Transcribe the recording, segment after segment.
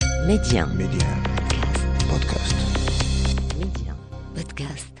ميديا بودكاست. ميديا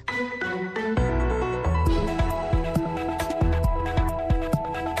بودكاست.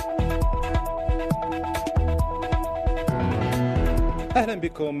 أهلا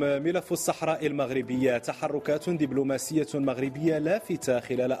بكم. ملف الصحراء المغربية، تحركات دبلوماسية مغربية لافتة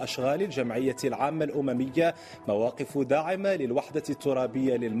خلال أشغال الجمعية العامة الأممية، مواقف داعمة للوحدة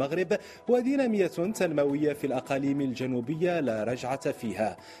الترابية للمغرب، ودينامية تنموية في الأقاليم الجنوبية لا رجعة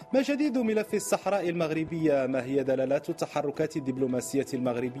فيها. ما جديد ملف الصحراء المغربية؟ ما هي دلالات التحركات الدبلوماسية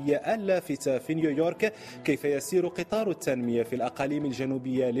المغربية اللافتة في نيويورك؟ كيف يسير قطار التنمية في الأقاليم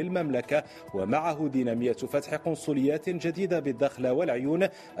الجنوبية للمملكة؟ ومعه دينامية فتح قنصليات جديدة بالدخل والعيون.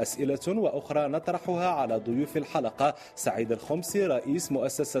 أسئلة وأخرى نطرحها على ضيوف الحلقة: سعيد الخمسي رئيس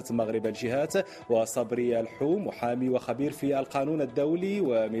مؤسسة مغرب الجهات، وصبري الحو محامي وخبير في القانون الدولي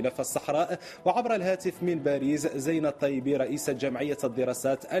وملف الصحراء، وعبر الهاتف من باريس زين الطيبي رئيس جمعية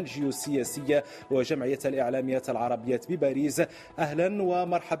الدراسات الجيوسياسية وجمعية الإعلاميات العربية بباريس. أهلا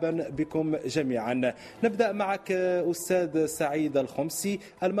ومرحبا بكم جميعا. نبدأ معك أستاذ سعيد الخمسي.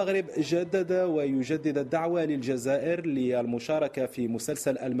 المغرب جدد ويجدد الدعوة للجزائر للمشاركة في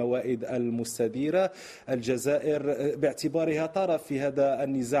مسلسل الموائد المستديرة. الجزائر باعتبارها طرف في هذا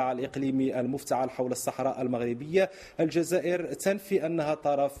النزاع الإقليمي المفتعل حول الصحراء المغربية، الجزائر تنفي أنها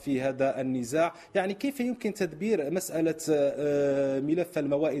طرف في هذا النزاع. يعني كيف يمكن تدبير مسألة ملف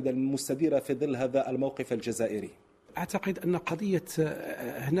الموائد المستديرة في ظل هذا الموقف الجزائري؟ أعتقد أن قضية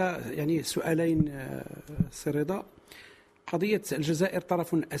هنا يعني سؤالين سريضة. قضية الجزائر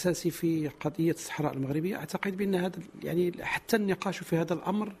طرف أساسي في قضية الصحراء المغربية. أعتقد بأن هذا يعني حتى النقاش في هذا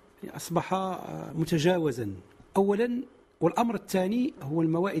الأمر أصبح متجاوزا أولا. والأمر الثاني هو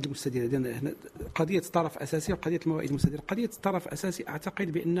الموائد المستديرة. قضية طرف أساسي وقضية الموائد المستديرة. قضية طرف أساسي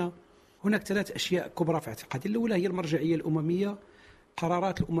أعتقد بأن هناك ثلاث أشياء كبرى في اعتقادي. الأولى هي المرجعية الأممية.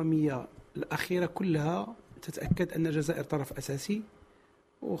 قرارات الأممية الأخيرة كلها تتأكد أن الجزائر طرف أساسي،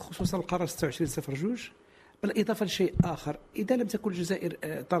 وخصوصا القرار 26/02. بالإضافة لشيء آخر، إذا لم تكن الجزائر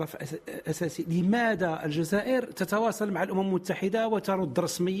طرف أساسي، لماذا الجزائر تتواصل مع الأمم المتحدة وترد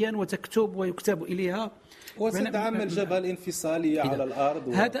رسميا وتكتب ويكتب إليها وتدعم الجبهة الانفصالية على الأرض؟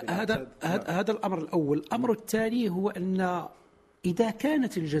 هذا الأمر الأول. الأمر الثاني هو أن إذا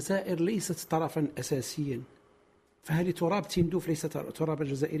كانت الجزائر ليست طرفا أساسيا، فهل تراب تندوف ليس ترابا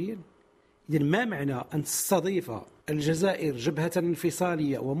جزائريا؟ إذن ما معنى أن تستضيف الجزائر جبهة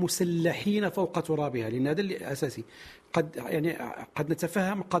انفصالية ومسلحين فوق ترابها؟ لأن هذا الأساسي. قد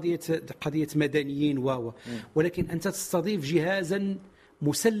نتفهم قضية مدنيين ولكن أنت تستضيف جهازا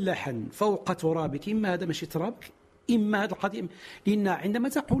مسلحا فوق ترابك، إما هذا ماشي ترابك، إما هذا القضية. لأن عندما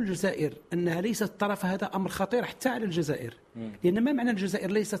تقول الجزائر أنها ليست طرف، هذا أمر خطير حتى على الجزائر. لأن ما معنى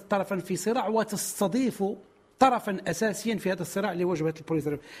الجزائر ليست طرفا في صراع وتستضيف طرفا أساسيا في هذا الصراع اللي هو جبهة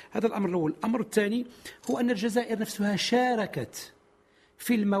البوليساريو؟ هذا الأمر الأول. الأمر الثاني هو أن الجزائر نفسها شاركت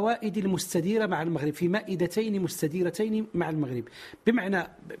في الموائد المستديرة مع المغرب، في مائدتين مستديرتين مع المغرب، بمعنى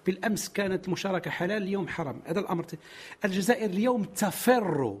بالأمس كانت المشاركة حلال، اليوم حرام. هذا الأمر. الجزائر اليوم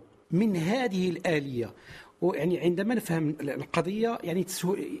تفر من هذه الآلية. ويعني عندما نفهم القضية يعني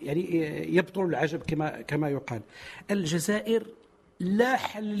يبطل العجب كما يقال. الجزائر لا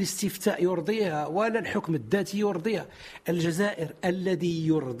حل الاستفتاء يرضيها ولا الحكم الذاتي يرضيها. الجزائر الذي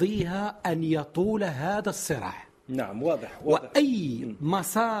يرضيها أن يطول هذا الصراع. نعم، واضح. وأي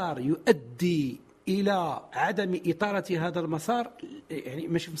مسار يؤدي إلى عدم إطارة هذا المسار يعني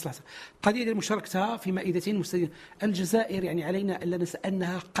ماشي في مصلحتها. قضية مشاركتها في مائدتين مستديرة. الجزائر يعني علينا ألا ننسى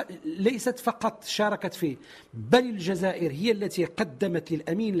أنها ليست فقط شاركت فيه، بل الجزائر هي التي قدمت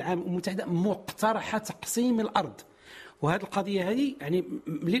للأمين العام للأمم المتحدة مقترح تقسيم الأرض. وهذه القضية هذه يعني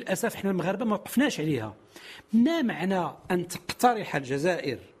للأسف احنا المغاربة ما وقفناش عليها. ما معنى أن تقترح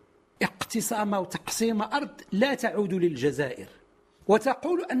الجزائر اقتسام أو تقسيم أرض لا تعود للجزائر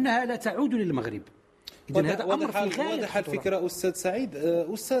وتقول أنها لا تعود للمغرب؟ هذا أمر في غاية واضح الفكرة. أستاذ سعيد،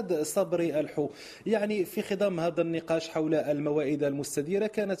 أستاذ صبري الحو، يعني في خضم هذا النقاش حول الموائد المستديرة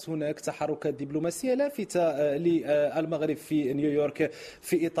كانت هناك تحركات دبلوماسية لافتة للمغرب في نيويورك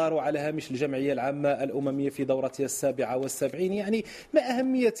في إطار على هامش الجمعية العامة الأممية في دورتها 77. يعني ما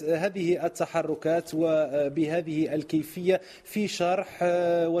أهمية هذه التحركات وبهذه الكيفية في شرح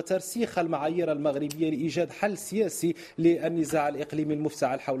وترسيخ المعايير المغربية لإيجاد حل سياسي للنزاع الإقليمي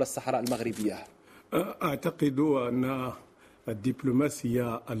المفتعل حول الصحراء المغربية؟ أعتقد أن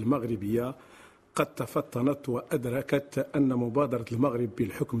الدبلوماسية المغربية قد تفطنت وأدركت أن مبادرة المغرب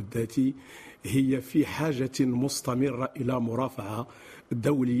بالحكم الذاتي هي في حاجة مستمرة إلى مرافعة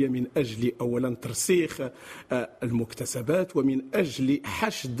دولية من أجل أولا ترسيخ المكتسبات، ومن أجل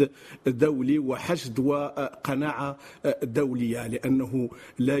حشد دولي وحشد وقناعة دولية، لأنه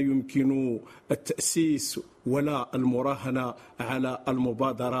لا يمكن التأسيس ولا المراهنة على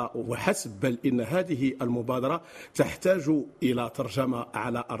المبادرة وحسب، بل إن هذه المبادرة تحتاج إلى ترجمة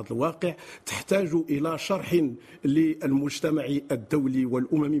على أرض الواقع، تحتاج إلى شرح للمجتمع الدولي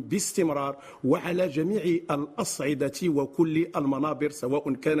والأممي باستمرار وعلى جميع الأصعدة وكل المنابر،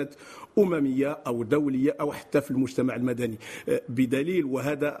 سواء كانت أممية أو دولية أو حتى في المجتمع المدني. بدليل،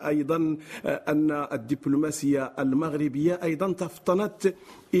 وهذا أيضا أن الدبلوماسية المغربية أيضا تفطنت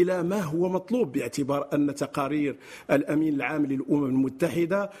إلى ما هو مطلوب، باعتبار أن تقارير الأمين العام للأمم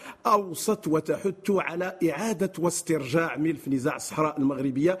المتحدة أوصت وتحث على إعادة واسترجاع ملف نزاع الصحراء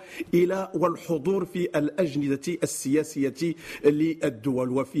المغربية إلى والحضور في الأجندة السياسية للدول.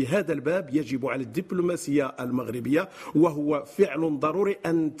 وفي هذا الباب يجب على الدبلوماسية المغربية، وهو فعل ضروري،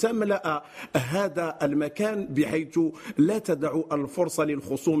 أن تملأ هذا المكان بحيث لا تدع الفرصة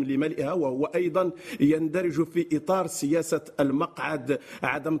للخصوم لملئها، وهو أيضا يندرج في إطار سياسة المقعد،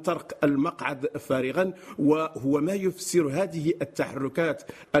 عدم ترك المقعد فارغا، وهو ما يفسر هذه التحركات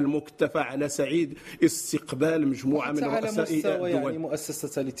المكتفى على سعيد استقبال مجموعة من رؤساء الدول. يعني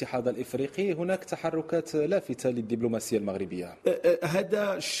مؤسسة الاتحاد الإفريقي هناك تحركات لافتة للدبلوماسية المغربية.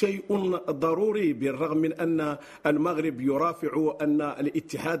 هذا شيء ضروري، بالرغم من أن المغرب يرافع أن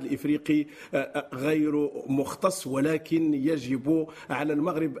الاتحاد الإفريقي غير مختص، ولكن يجب على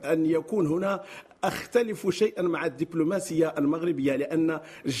المغرب أن يكون هنا أختلف شيئا مع الدبلوماسية المغربية، لأن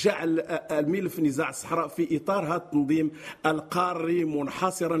جعل الملف نزاع الصحراء في إطارها التنظيم القاري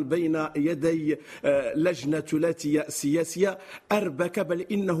منحصرا بين يدي لجنة ثلاثية سياسية أربك، بل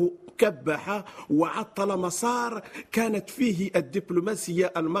إنه كبح وعطل مسار كانت فيه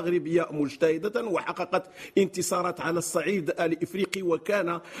الدبلوماسية المغربية مجتهدة وحققت انتصارات على الصعيد الإفريقي،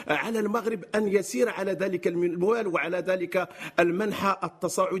 وكان على المغرب أن يسير على ذلك المنوال وعلى ذلك المنحى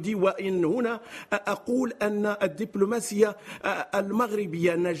التصاعدي. وإن هنا أقول أن الدبلوماسية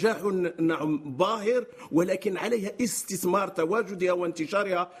المغربية نجاح نعم باهر، ولكن عليها استثمار تواجدها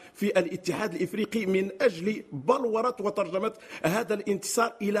وانتشارها في الاتحاد الإفريقي من أجل بلورة وترجمة هذا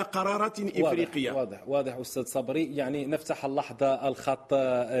الانتصار إلى قرارات إفريقية. واضح أستاذ صبري. يعني نفتح اللحظة الخط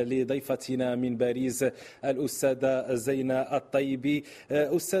لضيفتنا من باريس الأستاذة زينة الطيبي.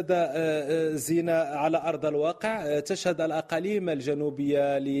 أستاذة زينة، على أرض الواقع تشهد الأقاليم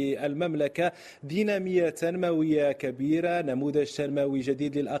الجنوبية للمملكة دينامية تنموية كبيرة، نموذج تنموي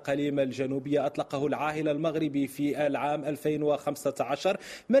جديد للأقاليم الجنوبية أطلقه العاهل المغربي في العام 2015.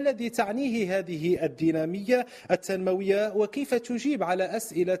 ما الذي تعنيه هذه الدينامية التنموية، وكيف تجيب على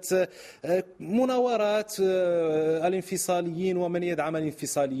أسئلة مناورات الانفصاليين ومن يدعم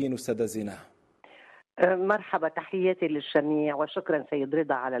الانفصاليين؟ أستاذة زينة. مرحبا، تحياتي للجميع وشكرا سيد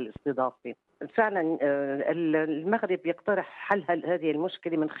رضا على الاستضافة. فعلا المغرب يقترح حل هذه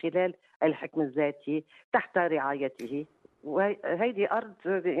المشكلة من خلال الحكم الذاتي تحت رعايته، وهذه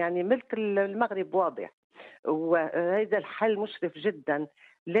أرض يعني ملك المغرب واضح، وهذا الحل مشرف جدا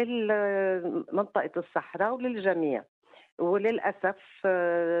لمنطقة الصحراء وللجميع. وللأسف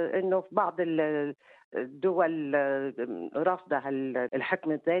أنه في بعض الدول رافضة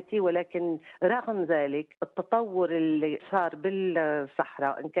الحكم الذاتي، ولكن رغم ذلك التطور اللي صار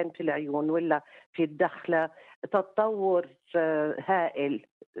بالصحراء إن كان في العيون ولا في الدخلة تطور هائل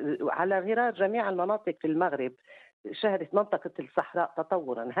على غرار جميع المناطق في المغرب. شهدت منطقة الصحراء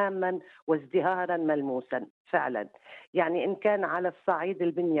تطورا هاما وازدهارا ملموسا فعلا، يعني إن كان على الصعيد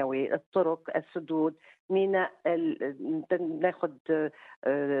البنيوي، الطرق، السدود، ميناء ناخذ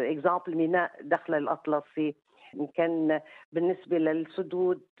اكزامبل ميناء دخل الأطلسي، إن كان بالنسبة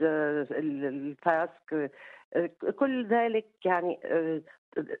للسدود الفاسك، كل ذلك يعني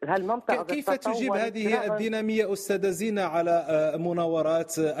هالمنطقة. كيف تجيب هذه الدينامية أستاذة زينة على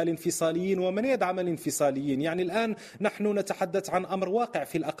مناورات الانفصاليين ومن يدعم الانفصاليين؟ يعني الآن نحن نتحدث عن أمر واقع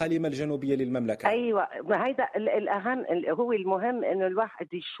في الأقاليم الجنوبية للمملكة. أيوة، هذا الأهم، هو المهم أنه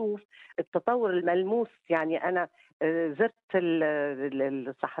الواحد يشوف التطور الملموس. يعني أنا زرت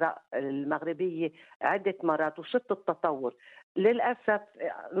الصحراء المغربية عدة مرات وشفت التطور. للأسف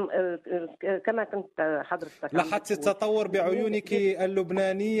كما كنت حضرتك لاحظت التطور بعيونك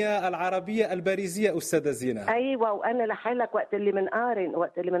اللبنانية العربية الباريزية أستاذة زينة. أيوة، وأنا لحالك وقت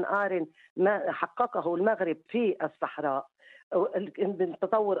اللي منقارن ما حققه المغرب في الصحراء من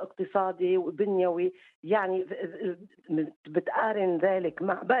تطور اقتصادي وبنيوي، يعني بتقارن ذلك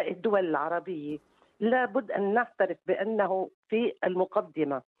مع باقي الدول العربية، لابد أن نعترف بأنه في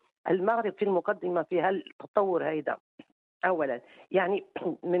المقدمة المغرب في المقدمة في هالتطور هيدا أولا. يعني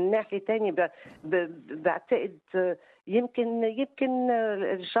من ناحية تانية بعتقد يمكن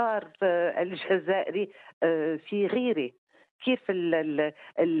الجار الجزائري في غيره كيف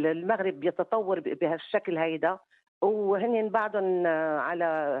المغرب بيتطور بهالشكل هيدا وهن بعدهم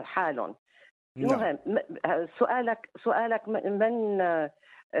على حالهم. المهم سؤالك من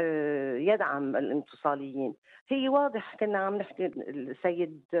يدعم الانفصاليين؟ هي واضح كنا عم نحكي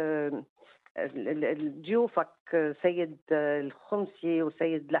السيد ضيوفك سيد الخمسي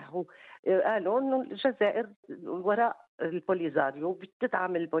وسيد لحو قالوا انه الجزائر وراء البوليزاريو،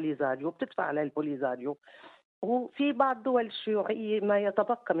 بتدعم البوليزاريو، بتدفع للبوليزاريو. وفي بعض دول الشيوعية ما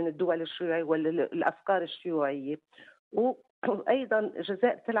يتبقى من الدول الشيوعية والأفكار الشيوعية، وأيضا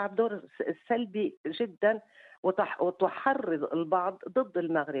الجزائر تلعب دور سلبي جدا وتحرض البعض ضد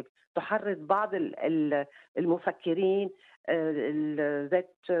المغرب، تحرض بعض المفكرين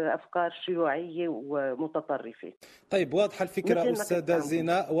ذات أفكار شيوعية ومتطرفة. طيب واضحة الفكرة أستاذة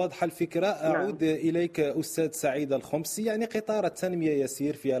زينة، واضحة الفكرة. أعود إليك أستاذ سعيد الخمسي. يعني قطار التنمية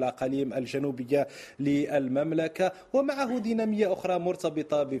يسير في الأقاليم الجنوبية للمملكة، ومعه دينامية أخرى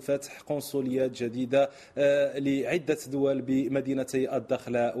مرتبطة بفتح قنصليات جديدة لعدة دول بمدينتي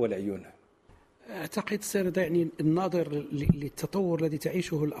الدخلة والعيون. أعتقد سير يعني الناظر للتطور الذي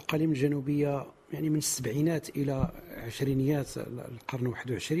تعيشه الأقاليم الجنوبية يعني من السبعينات إلى عشرينيات القرن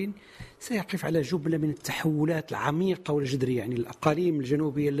 21 سيقف على جملة من التحولات العميقة والجذرية. يعني الأقاليم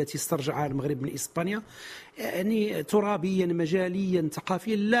الجنوبية التي استرجعها المغرب من إسبانيا يعني ترابيا مجاليا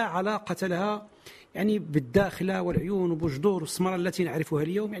ثقافيا لا علاقة لها يعني بالداخلة والعيون وبجذور والسمرة التي نعرفها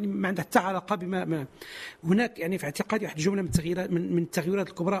اليوم، يعني ما عندها حتى علاقة بما هناك. يعني في اعتقادي واحد جملة من التغيرات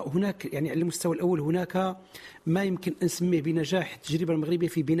الكبرى هناك. يعني على المستوى الأول هناك ما يمكن أن نسميه بنجاح التجربة المغربية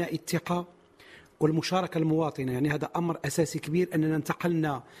في بناء الثقة والمشاركة المواطنة. يعني هذا أمر أساسي كبير أننا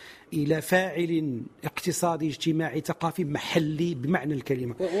انتقلنا إلى فاعل اقتصادي اجتماعي ثقافي محلي بمعنى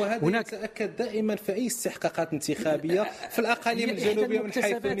الكلمة. وهذا يتأكد دائما في أي استحقاقات انتخابية في الأقاليم الجنوبية من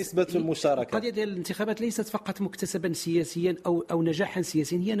حيث نسبة المشاركة. القضية ديال الانتخابات ليست فقط مكتسبا سياسيا أو نجاحا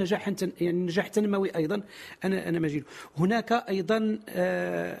سياسيا، هي نجاح تنموي أيضا. أنا مجيل هناك أيضا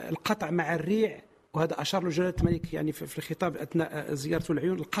القطع مع الريع، وهذا أشار له جلالة الملك يعني في الخطاب أثناء زيارته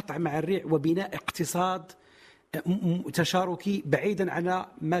العيون، القطع مع الريع وبناء اقتصاد تشاركي بعيدا عن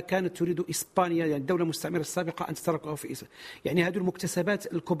ما كانت تريد إسبانيا يعني الدولة المستعمرة السابقة أن تتركه في إسبانيا. يعني هذه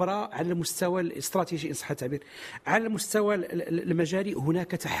المكتسبات الكبرى على المستوى الاستراتيجي إن صح التعبير. على المستوى المجالي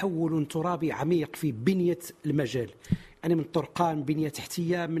هناك تحول ترابي عميق في بنية المجال، يعني من طرقان، بنية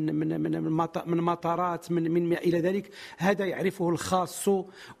تحتية، من مطارات، من ما إلى ذلك. هذا يعرفه الخاص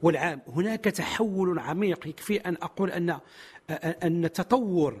والعام. هناك تحول عميق. يكفي أن أقول أن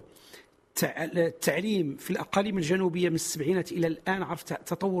تطور التعليم في الأقاليم الجنوبية من السبعينات إلى الآن عرفت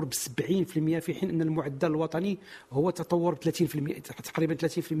تطور ب70%، في حين أن المعدل الوطني هو تطور ب30%، تقريبا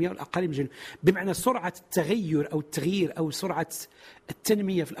 30%. الأقاليم الجنوبية بمعنى سرعة التغير أو التغيير أو سرعة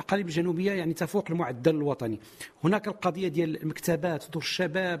التنمية في الأقاليم الجنوبية يعني تفوق المعدل الوطني. هناك القضية ديال المكتبات، دور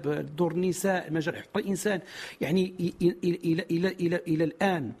الشباب، دور النساء، مجال حقوق الإنسان. يعني إلى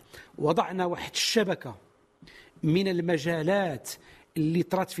الآن وضعنا واحد الشبكة من المجالات اللي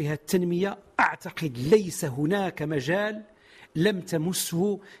طرت فيها التنمية. أعتقد ليس هناك مجال لم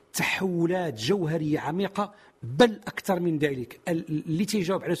تمسه تحولات جوهرية عميقة، بل أكثر من ذلك. اللي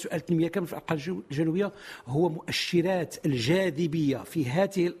تيجاوب على سؤال التنمية كامل في الأقاليم الجنوبية هو مؤشرات الجاذبية في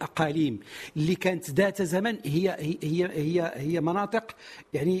هذه الأقاليم اللي كانت ذات زمن هي مناطق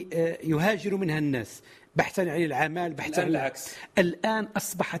يعني يهاجر منها الناس بحثا عن العمل، بحثا عن العكس. الآن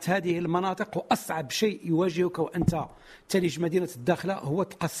أصبحت هذه المناطق، وأصعب شيء يواجهك وأنت تلج مدينة الداخلة هو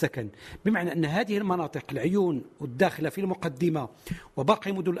تلقى السكن، بمعنى أن هذه المناطق العيون والداخلة في المقدمة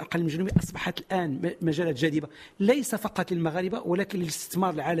وباقي مدن الأقاليم الجنوبية أصبحت الآن مجالات جاذبة ليس فقط للمغاربة ولكن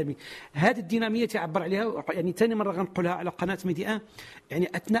للاستثمار العالمي. هذه الدينامية تعبر عليها يعني ثاني مرة غنقولها على قناة ميديا. يعني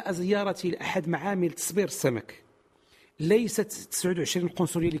أثناء زيارتي لأحد معامل تصبير السمك، ليست 29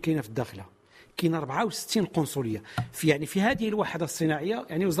 قنصلية اللي كاينة في الداخلة، كاين 64 قنصلية في هذه الوحدة الصناعية.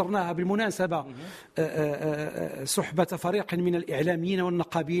 يعني وزرناها بالمناسبة صحبة فريق من الإعلاميين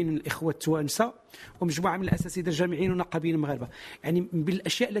والنقابيين الإخوة التوانسة ومجموعة من الأساتذة الجامعيين والنقابيين المغاربة. يعني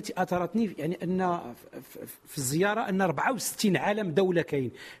بالأشياء التي أثارتني يعني أن في الزيارة أن 64 عالم دولة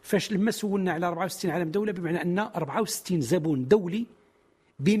كاين. فاش لما سولنا على 64 عالم دولة بمعنى أن 64 زبون دولي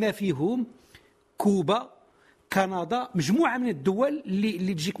بما فيهم كوبا، كندا، مجموعة من الدول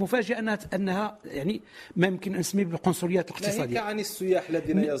اللي تجيك مفاجأة أنها يعني ما يمكن أن نسميه بالقنصليات الاقتصادية. ناهيك عن السياح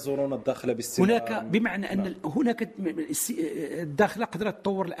الذين يزورون الداخلة باستمرار. هناك بمعنى أن هناك الداخلة قدرت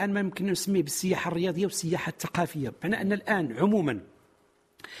تطور الآن ما يمكن أن نسميه بالسياحة الرياضية والسياحة الثقافية. بمعنى أن الآن عموما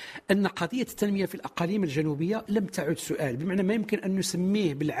أن قضية التنمية في الأقاليم الجنوبية لم تعد سؤال، بمعنى ما يمكن أن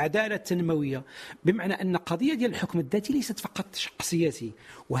نسميه بالعدالة التنموية، بمعنى أن قضية ديال الحكم الذاتي ليست فقط شق سياسي.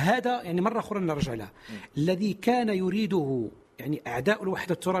 وهذا يعني مرة أخرى نرجع له، الذي كان يريده يعني أعداء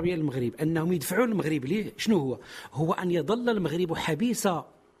الوحدة الترابية للمغرب أنهم يدفعون المغرب ليه، شنو هو أن يظل المغرب حبيس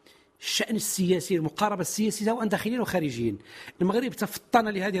الشأن السياسي، المقاربة السياسية سواء داخليا وخارجيا. المغرب تفطن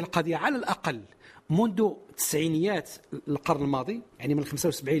لهذه القضية على الأقل منذ التسعينيات القرن الماضي، يعني من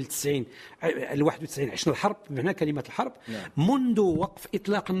 75 ل 90 ل 91 عشنا الحرب بمعنى كلمة الحرب. منذ وقف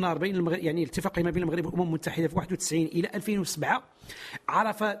إطلاق النار بين المغرب، يعني الاتفاقية ما بين المغرب والأمم المتحدة في 91 إلى 2007،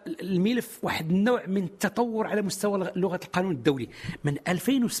 عرف الملف واحد النوع من التطور على مستوى لغة القانون الدولي. من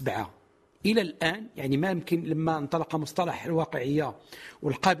 2007 إلى الآن، يعني ما يمكن لما انطلق مصطلح الواقعية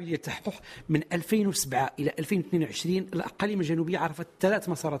والقابلية للتحقق، من 2007 إلى 2022 الأقاليم الجنوبية عرفت 3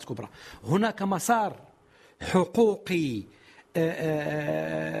 مسارات كبرى. هناك مسار حقوقي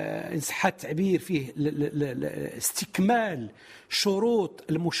إن صح التعبير فيه استكمال شروط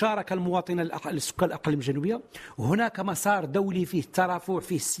المشاركة المواطنة لسكان الأقاليم الجنوبية، وهناك مسار دولي فيه الترافع،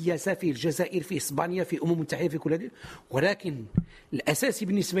 فيه السياسة، فيه الجزائر، فيه إسبانيا، فيه أمم متحدة، في كل هذه. ولكن الأساسي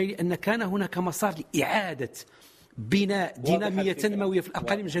بالنسبة لي أن كان هناك مسار لإعادة بناء دينامية تنموية في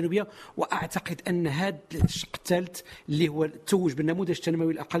الأقاليم الجنوبية. وأعتقد أن هذا الشق الثالث اللي هو التوج بالنموذج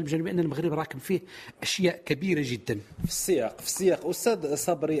التنموي للأقاليم الجنوبية أن المغرب راكم فيه أشياء كبيرة جدا. في السياق أستاذ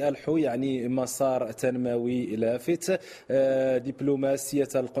صبري الحو، يعني مسار تنموي لافت، دبلوماسية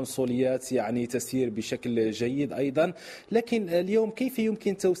القنصليات يعني تسير بشكل جيد أيضا. لكن اليوم كيف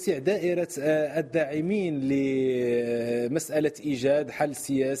يمكن توسيع دائرة الداعمين لمسألة إيجاد حل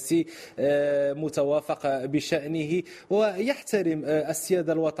سياسي متوافق بشأنه ويحترم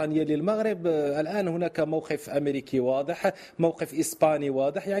السيادة الوطنية للمغرب؟ الآن هناك موقف أمريكي واضح، موقف إسباني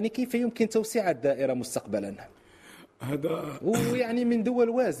واضح، يعني كيف يمكن توسيع الدائرة مستقبلا؟ هذا ويعني من دول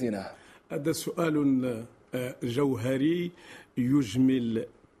وازنة. هذا سؤال جوهري يجمل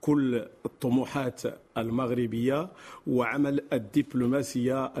كل الطموحات المغربية وعمل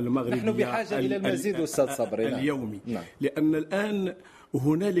الدبلوماسية المغربية. نحن بحاجة إلى المزيد أستاذ صبري اليومي. نعم. لأن الآن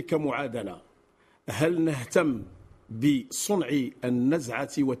هنالك معادلة، هل نهتم بصنع النزعة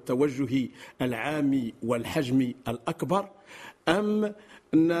والتوجه العام والحجم الأكبر، أم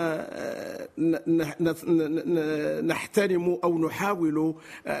نحترم أو نحاول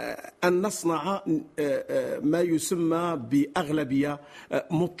أن نصنع ما يسمى بأغلبية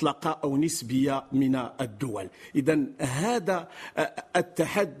مطلقة أو نسبية من الدول؟ إذن هذا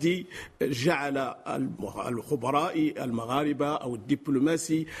التحدي جعل الخبراء المغاربة أو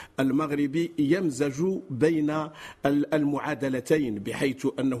الدبلوماسي المغربي يمزج بين المعادلتين، بحيث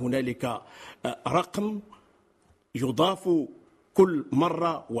أن هنالك رقم يضاف كل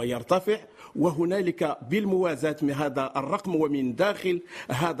مرة ويرتفع، وهنالك بالموازاة من هذا الرقم ومن داخل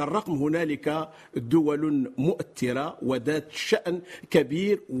هذا الرقم هنالك دول مؤثرة وذات شأن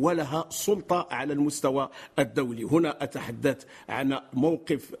كبير ولها سلطة على المستوى الدولي. هنا أتحدث عن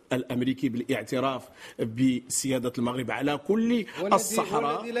موقف الأمريكي بالاعتراف بسيادة المغرب على كل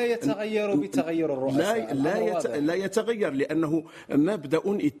الصحراء، والذي لا يتغير بتغير الرؤساء. لا يتغير، لأنه مبدأ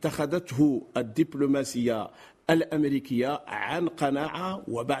اتخذته الدبلوماسية الأمريكية عن قناعة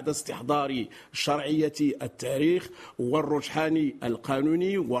وبعد استحضار شرعية التاريخ والرجحان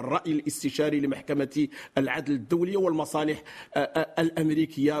القانوني والرأي الاستشاري لمحكمة العدل الدولية والمصالح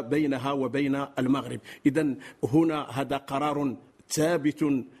الأمريكية بينها وبين المغرب. إذن هنا هذا قرار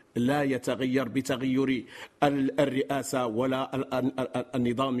ثابت لا يتغير بتغير الرئاسة ولا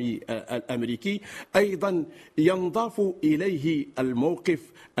النظام الأمريكي. أيضا ينضاف إليه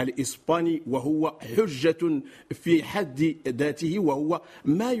الموقف الإسباني، وهو حجة في حد ذاته، وهو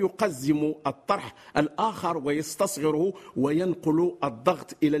ما يقزم الطرح الآخر ويستصغره وينقل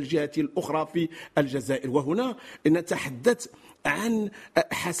الضغط إلى الجهة الأخرى في الجزائر. وهنا نتحدث عن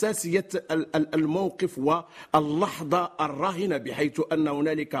حساسية الموقف واللحظة الراهنة، بحيث أن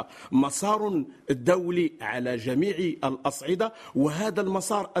هنالك مسار دولي على جميع الأصعدة، وهذا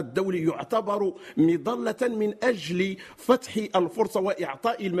المسار الدولي يعتبر مظلة من أجل فتح الفرصة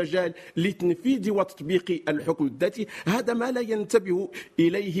وإعطاء المجال لتنفيذ وتطبيق الحكم الذاتي. هذا ما لا ينتبه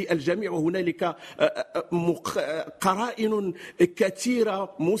إليه الجميع، وهنالك قرائن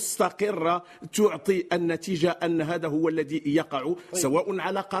كثيرة مستقرة تعطي النتيجة أن هذا هو الذي يقع سواء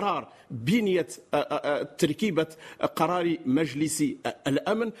على قرار بنية تركيبة قرار مجلس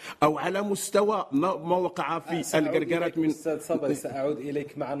الأمن أو على مستوى ما وقع في القرقرات من أستاذ صبري. سأعود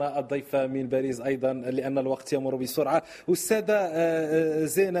إليك. معنا الضيفة من باريس أيضا لأن الوقت يمر بسرعة. أستاذة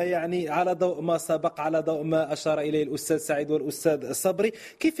زينة، يعني على ضوء ما سبق، على ضوء ما أشار إليه الأستاذ سعيد والأستاذ صبري،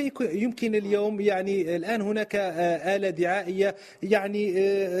 كيف يمكن اليوم، يعني الآن هناك آلة دعائية يعني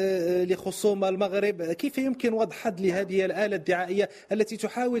لخصوم المغرب، كيف يمكن وضع حد لهذه الآلة الدعائية التي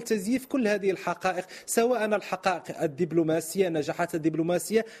تحاول تزييف كل هذه الحقائق، سواء الحقائق الدبلوماسية، النجاحات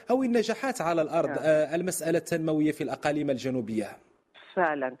الدبلوماسية أو النجاحات على الأرض، المسألة التنموية في الأقاليم الجنوبية؟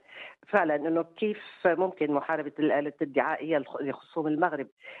 فعلا انه كيف ممكن محاربه الآلة الدعائيه لخصوم المغرب.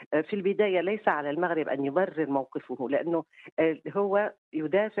 في البدايه ليس على المغرب ان يبرر موقفه، لانه هو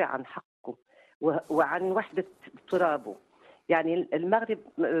يدافع عن حقه وعن وحده ترابه. يعني المغرب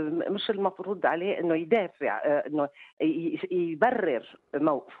مش المفروض عليه انه يدافع، انه يبرر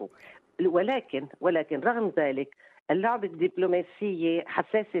موقفه، ولكن رغم ذلك اللعبة الدبلوماسية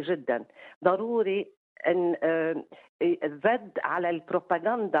حساسة جدا. ضروري أن الرد على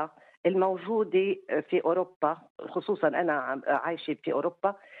البروباغندا الموجودة في أوروبا، خصوصا أنا عايشة في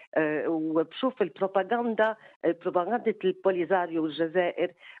أوروبا وبشوف البروباغندا البوليزاريو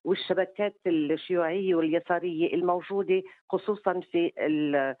والجزائر والشبكات الشيوعية واليسارية الموجودة خصوصا في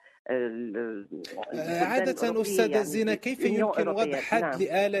عادة أستاذة زينة، كيف يمكن وضع حد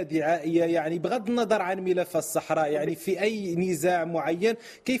لآلة دعائية، يعني بغض النظر عن ملف الصحراء، يعني في أي نزاع معين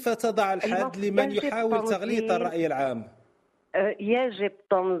كيف تضع الحد لمن يحاول تغليط الرأي العام؟ يجب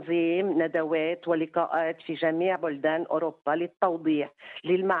تنظيم ندوات ولقاءات في جميع بلدان أوروبا للتوضيح،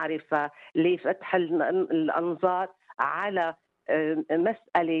 للمعرفة، لفتح الأنظار على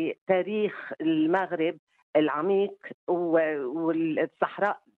مسألة تاريخ المغرب العميق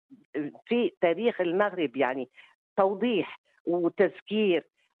والصحراء في تاريخ المغرب، يعني توضيح وتذكير.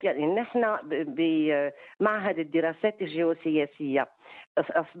 يعني نحن بمعهد الدراسات الجيوسياسية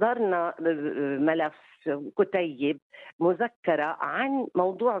أصدرنا ملف كتيب مذكرة عن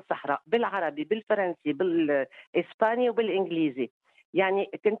موضوع الصحراء بالعربي بالفرنسي بالإسباني وبالإنجليزي. يعني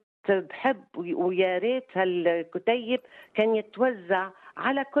كنت بحب ويا ريت هالكتيب كان يتوزع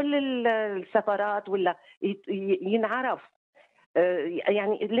على كل السفارات ولا ينعرف.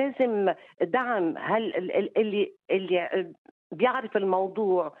 يعني لازم دعم اللي بيعرف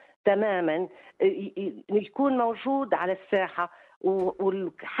الموضوع تماما يكون موجود على الساحة،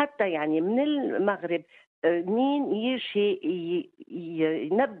 وحتى يعني من المغرب مين يجي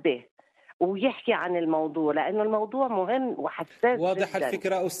ينبه ويحكي عن الموضوع، لأنه الموضوع مهم وحساس واضح جدا.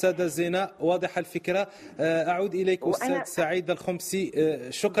 الفكرة أستاذة زينة، واضح الفكرة. أعود إليك أستاذ سعيد الخمسي.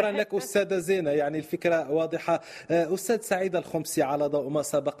 شكرا لك أستاذة زينة، يعني الفكرة واضحة. أستاذ سعيد الخمسي، على ضوء ما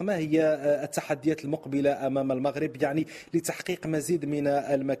سبق، ما هي التحديات المقبلة أمام المغرب يعني لتحقيق مزيد من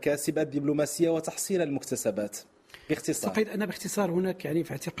المكاسب الدبلوماسية وتحصيل المكتسبات باختصار؟ أعتقد أن باختصار هناك يعني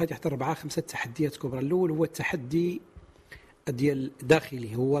في اعتقادي حتى 4-5 تحديات كبرى. الأول هو التحدي ديال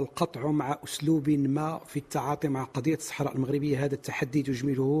داخلي، هو القطع مع أسلوب ما في التعاطي مع قضية الصحراء المغربية. هذا التحدي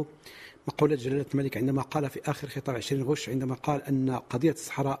تجمله مقولة جلالة الملك عندما قال في آخر خطاب 20 غش، عندما قال أن قضية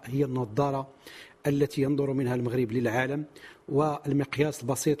الصحراء هي النظارة التي ينظر منها المغرب للعالم والمقياس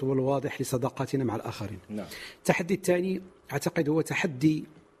البسيط والواضح لصداقاتنا مع الآخرين. التحدي الثاني أعتقد هو تحدي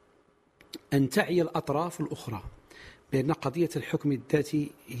أن تعي الأطراف الأخرى بأن قضية الحكم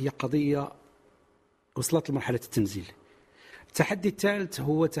الذاتي هي قضية وصلت لمرحلة التنزيل. التحدي الثالث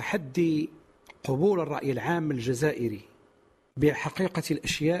هو تحدي قبول الرأي العام الجزائري بحقيقة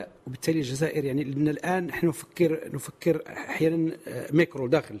الأشياء، وبالتالي الجزائر يعني لأن الآن نحن نفكر أحيانا ميكرو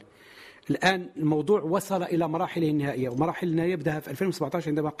داخل. الآن الموضوع وصل إلى مراحله النهائية، ومراحل النهائية بدأها في 2017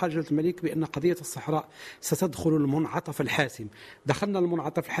 عندما قال جلالة الملك بأن قضية الصحراء ستدخل المنعطف الحاسم. دخلنا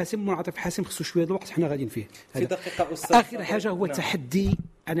المنعطف الحاسم، المنعطف الحاسم خصو شوية الوقت احنا غاديين فيه. في دقيقة أستاذ. آخر حاجة هو تحدي،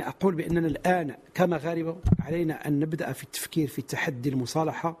 أنا أقول بأننا الآن كمغاربة علينا أن نبدأ في التفكير في تحدي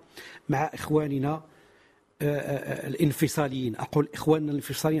المصالحة مع إخواننا الانفصاليين. أقول إخواننا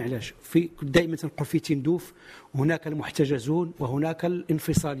الانفصاليين علاش؟ دائما نقول في تندوف هناك المحتجزون وهناك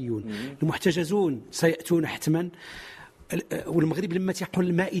الانفصاليون. المحتجزون سيأتون حتما، والمغرب لما تقول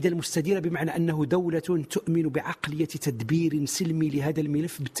المائدة المستديرة بمعنى أنه دولة تؤمن بعقلية تدبير سلمي لهذا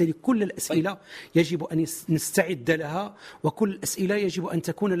الملف، بالتالي كل الأسئلة يجب أن نستعد لها، وكل الأسئلة يجب أن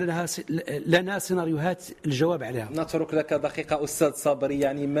تكون لنا سيناريوهات الجواب عليها. نترك لك دقيقة أستاذ صابري،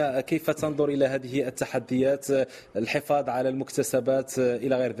 يعني كيف تنظر إلى هذه التحديات، الحفاظ على المكتسبات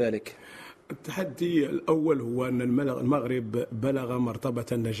إلى غير ذلك؟ التحدي الأول هو أن المغرب بلغ مرتبة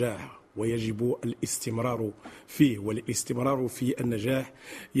النجاح ويجب الاستمرار فيه، والاستمرار في النجاح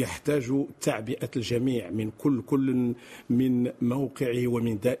يحتاج تعبئة الجميع من كل من موقعه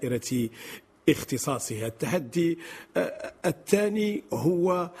ومن دائرة اختصاصها. التحدي الثاني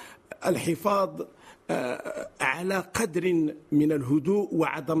هو الحفاظ على قدر من الهدوء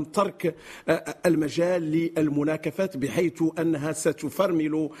وعدم ترك المجال للمناكفات بحيث أنها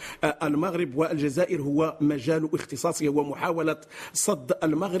ستفرمل المغرب والجزائر. هو مجال اختصاصه ومحاولة صد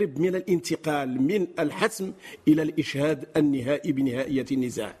المغرب من الانتقال من الحسم إلى الإشهاد النهائي بنهائية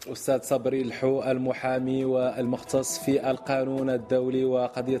النزاع. أستاذ صبري الحو المحامي والمختص في القانون الدولي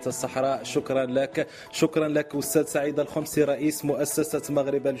وقضية الصحراء، شكرا لك. شكرا لك أستاذ سعيد الخمسي رئيس مؤسسة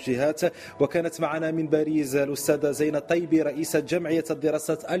مغرب الجهات. وكانت معنا من باريس الأستاذة زينة طيبي رئيسة جمعية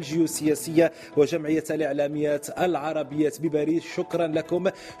الدراسات الجيوسياسية وجمعية الإعلاميات العربية بباريس. شكرا لكم،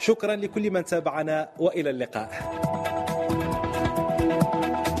 شكرا لكل من تابعنا، وإلى اللقاء.